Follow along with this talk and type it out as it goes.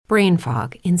brain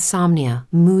fog, insomnia,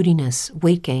 moodiness,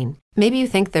 weight gain. Maybe you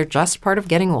think they're just part of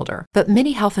getting older, but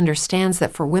MIDI Health understands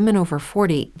that for women over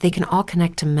 40, they can all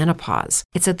connect to menopause.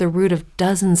 It's at the root of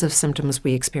dozens of symptoms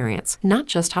we experience, not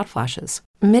just hot flashes.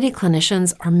 MIDI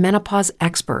clinicians are menopause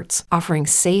experts, offering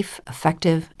safe,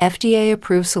 effective,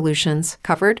 FDA-approved solutions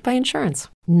covered by insurance.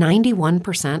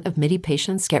 91% of MIDI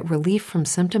patients get relief from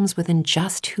symptoms within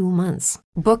just 2 months.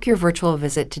 Book your virtual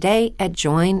visit today at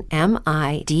joinmidi.com.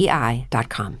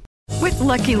 With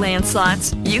Lucky Land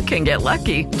Slots, you can get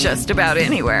lucky just about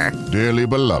anywhere. Dearly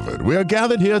beloved, we are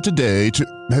gathered here today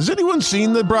to... Has anyone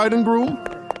seen the bride and groom?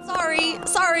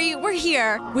 Sorry, we're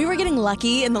here. We were getting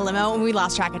lucky in the limo and we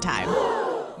lost track of time.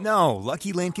 No,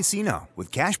 Lucky Land Casino,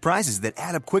 with cash prizes that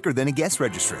add up quicker than a guest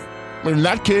registry. In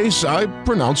that case, I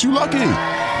pronounce you lucky.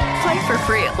 Play for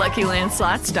free at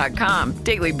LuckyLandSlots.com.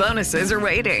 Daily bonuses are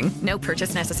waiting. No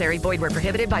purchase necessary. Void where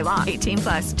prohibited by law.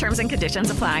 18+. Terms and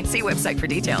conditions apply. See website for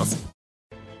details.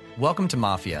 Welcome to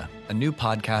Mafia, a new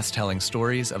podcast telling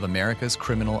stories of America's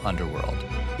criminal underworld.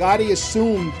 Gotti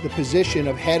assumed the position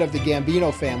of head of the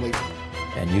Gambino family.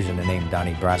 And using the name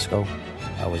Donnie Brasco,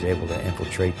 I was able to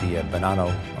infiltrate the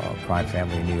Bonanno crime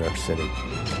family in New York City.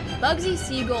 Bugsy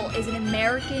Siegel is an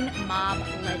American mob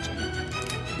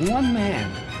legend. One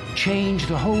man changed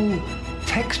the whole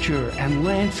texture and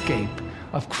landscape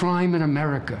of crime in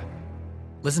America.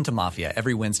 Listen to Mafia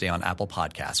every Wednesday on Apple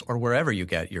Podcasts or wherever you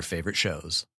get your favorite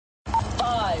shows.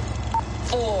 5,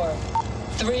 4,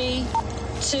 3,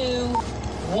 2,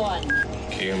 1.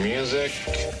 Cue music.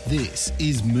 This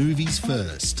is Movies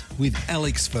First with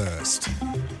Alex First.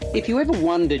 If you ever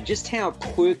wondered just how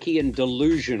quirky and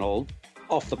delusional,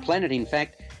 off the planet in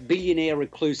fact, billionaire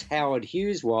recluse Howard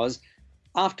Hughes was,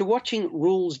 after watching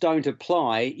Rules Don't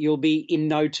Apply, you'll be in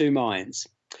no two minds.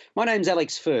 My name's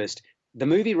Alex First. The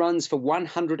movie runs for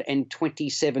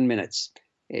 127 minutes.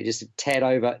 Just a tad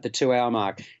over the 2-hour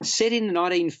mark. Set in the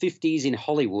 1950s in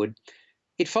Hollywood,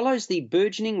 it follows the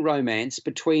burgeoning romance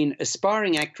between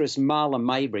aspiring actress Marla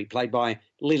Mabry, played by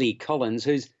Lily Collins,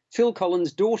 who's Phil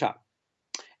Collins' daughter,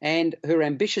 and her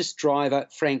ambitious driver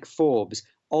Frank Forbes,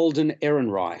 Alden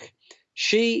Ehrenreich.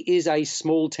 She is a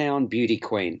small-town beauty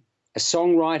queen, a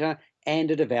songwriter and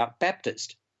a devout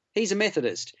Baptist. He's a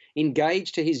Methodist,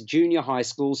 engaged to his junior high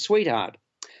school sweetheart.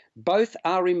 Both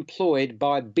are employed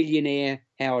by billionaire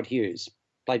Howard Hughes,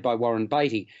 played by Warren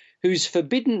Beatty, whose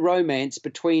forbidden romance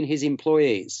between his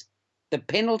employees, the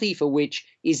penalty for which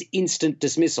is instant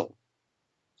dismissal.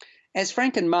 As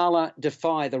Frank and Marla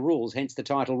defy the rules, hence the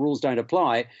title Rules Don't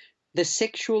Apply, the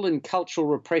sexual and cultural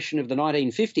repression of the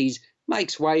 1950s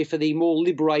makes way for the more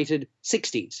liberated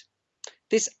 60s.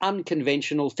 This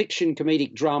unconventional fiction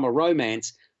comedic drama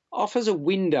romance offers a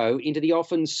window into the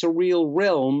often surreal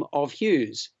realm of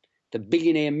Hughes, the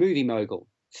billionaire movie mogul,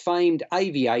 famed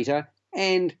aviator,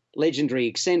 and legendary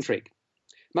eccentric.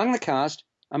 Among the cast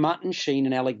are Martin Sheen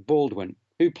and Alec Baldwin,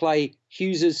 who play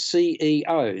Hughes's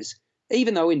CEOs,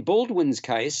 even though in Baldwin's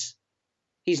case,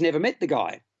 he's never met the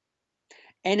guy.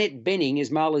 Annette Bening is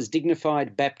Marla's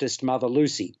dignified Baptist mother,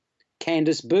 Lucy.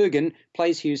 Candice Bergen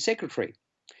plays Hughes' secretary.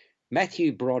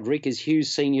 Matthew Broderick is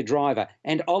Hughes' senior driver,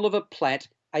 and Oliver Platt,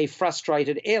 a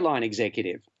frustrated airline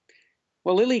executive.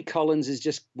 Well, Lily Collins is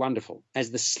just wonderful as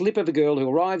the slip of a girl who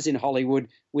arrives in Hollywood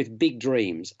with big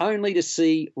dreams, only to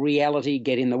see reality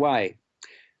get in the way.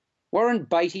 Warren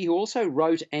Beatty, who also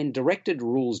wrote and directed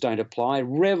Rules Don't Apply,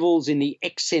 revels in the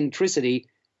eccentricity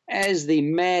as the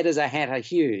mad-as-a-hatter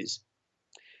Hughes.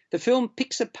 The film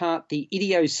picks apart the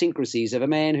idiosyncrasies of a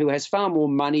man who has far more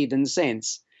money than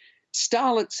sense.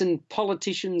 Starlets and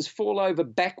politicians fall over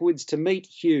backwards to meet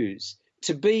Hughes,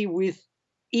 to be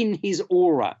within his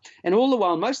aura. And all the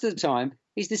while, most of the time,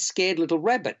 he's this scared little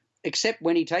rabbit, except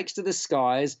when he takes to the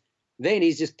skies, then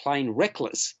he's just plain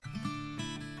reckless.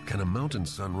 Can a mountain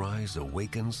sunrise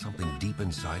awaken something deep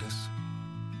inside us?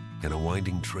 Can a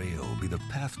winding trail be the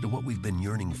path to what we've been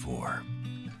yearning for?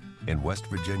 In West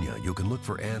Virginia, you can look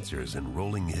for answers in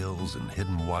rolling hills and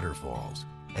hidden waterfalls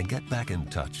and get back in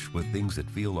touch with things that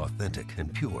feel authentic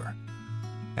and pure.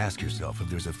 Ask yourself if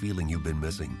there's a feeling you've been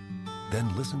missing.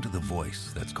 Then listen to the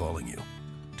voice that's calling you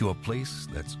to a place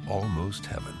that's almost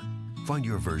heaven. Find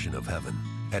your version of heaven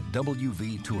at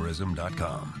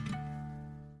wvtourism.com.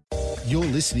 You're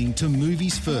listening to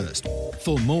Movies First.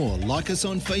 For more, like us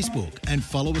on Facebook and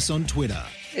follow us on Twitter.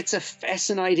 It's a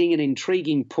fascinating and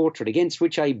intriguing portrait against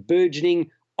which a burgeoning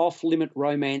off-limit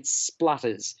romance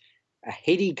splutters. A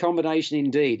heady combination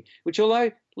indeed, which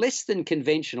although less than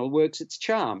conventional, works its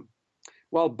charm.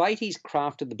 While Beatty's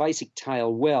crafted the basic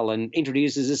tale well and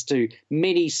introduces us to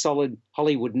many solid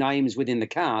Hollywood names within the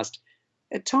cast,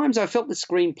 At times I felt the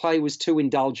screenplay was too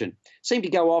indulgent, seemed to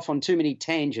go off on too many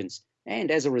tangents, and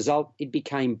as a result it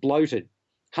became bloated.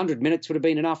 100 minutes would have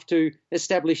been enough to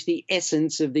establish the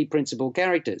essence of the principal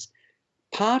characters.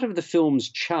 Part of the film's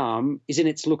charm is in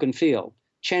its look and feel,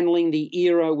 channeling the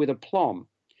era with aplomb.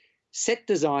 Set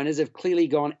designers have clearly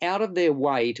gone out of their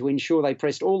way to ensure they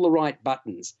pressed all the right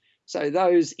buttons, so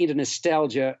those into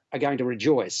nostalgia are going to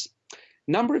rejoice.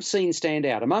 A number of scenes stand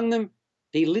out. Among them,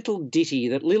 the little ditty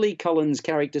that Lily Collins'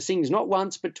 character sings not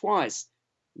once but twice,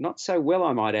 not so well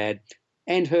I might add,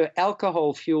 and her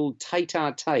alcohol-fueled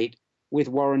tete-a-tete with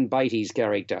Warren Beatty's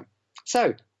character.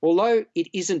 So, although it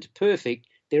isn't perfect,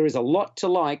 there is a lot to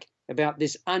like about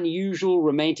this unusual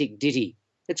romantic ditty.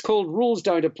 It's called Rules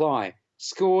Don't Apply.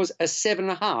 Scores a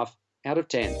 7.5 out of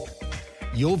 10.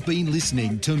 You've been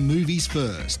listening to Movies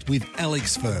First with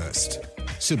Alex First.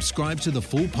 Subscribe to the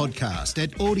full podcast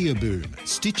at Audioboom,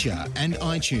 Stitcher and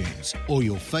iTunes, or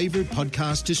your favourite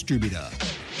podcast distributor.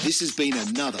 This has been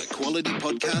another quality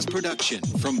podcast production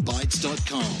from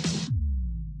Bytes.com.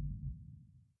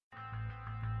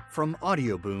 From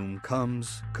Audioboom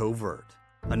comes Covert,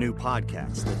 a new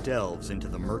podcast that delves into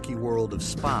the murky world of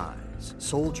spies,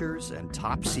 soldiers, and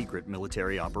top-secret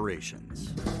military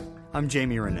operations. I'm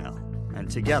Jamie Rennell, and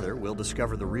together we'll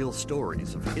discover the real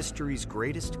stories of history's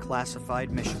greatest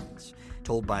classified missions,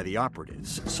 told by the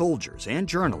operatives, soldiers, and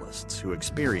journalists who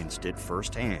experienced it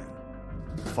firsthand.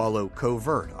 Follow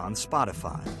Covert on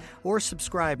Spotify, or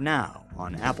subscribe now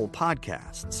on Apple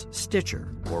Podcasts,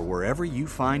 Stitcher, or wherever you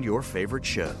find your favorite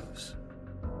shows.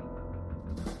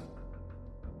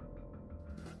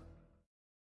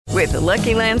 With the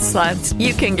Lucky Land Slots,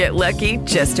 you can get lucky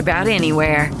just about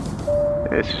anywhere.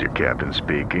 This is your captain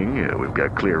speaking. We've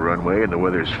got clear runway and the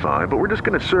weather's fine, but we're just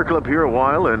going to circle up here a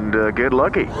while and get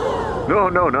lucky.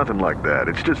 No, nothing like that.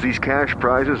 It's just these cash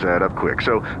prizes add up quick.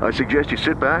 So I suggest you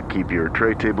sit back, keep your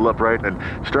tray table upright, and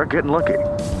start getting lucky.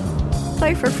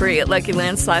 Play for free at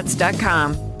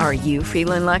LuckyLandSlots.com. Are you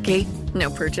feeling lucky? No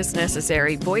purchase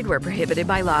necessary. Void where prohibited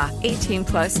by law.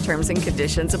 18+ terms and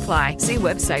conditions apply. See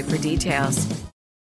website for details.